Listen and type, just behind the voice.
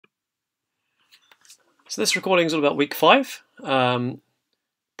So this recording is all about week 5,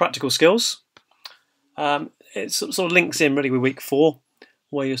 practical skills. It sort of links in really with week 4,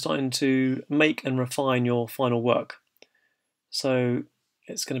 where you're starting to make and refine your final work. So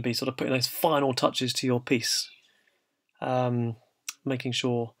it's going to be sort of putting those final touches to your piece, making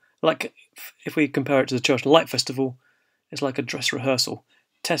sure, like if we compare it to the Church and Light Festival, it's like a dress rehearsal,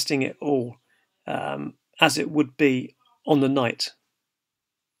 testing it all as it would be on the night.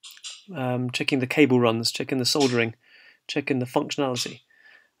 Checking the cable runs, checking the soldering, checking the functionality,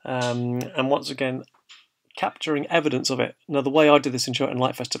 and once again capturing evidence of it. Now, the way I did this in Church and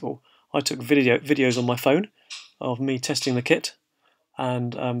Light Festival, I took videos on my phone of me testing the kit,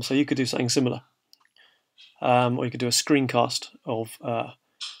 and so you could do something similar, or you could do a screencast of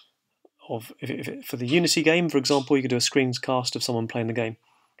for the Unity game, for example, you could do a screencast of someone playing the game.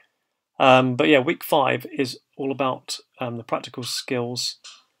 But yeah, week 5 is all about the practical skills.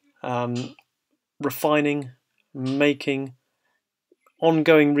 Refining, making,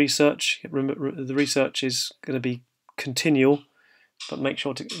 ongoing research. The research is going to be continual, but make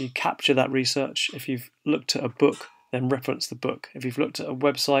sure you capture that research. If you've looked at a book, then reference the book. If you've looked at a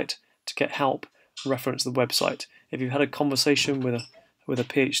website to get help, reference the website. If you've had a conversation with a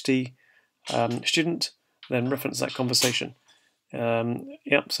PhD student, then reference that conversation.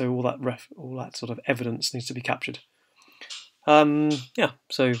 So all that sort of evidence needs to be captured.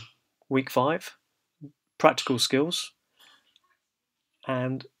 So week 5, practical skills,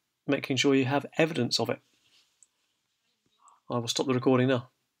 and making sure you have evidence of it. I will stop the recording now.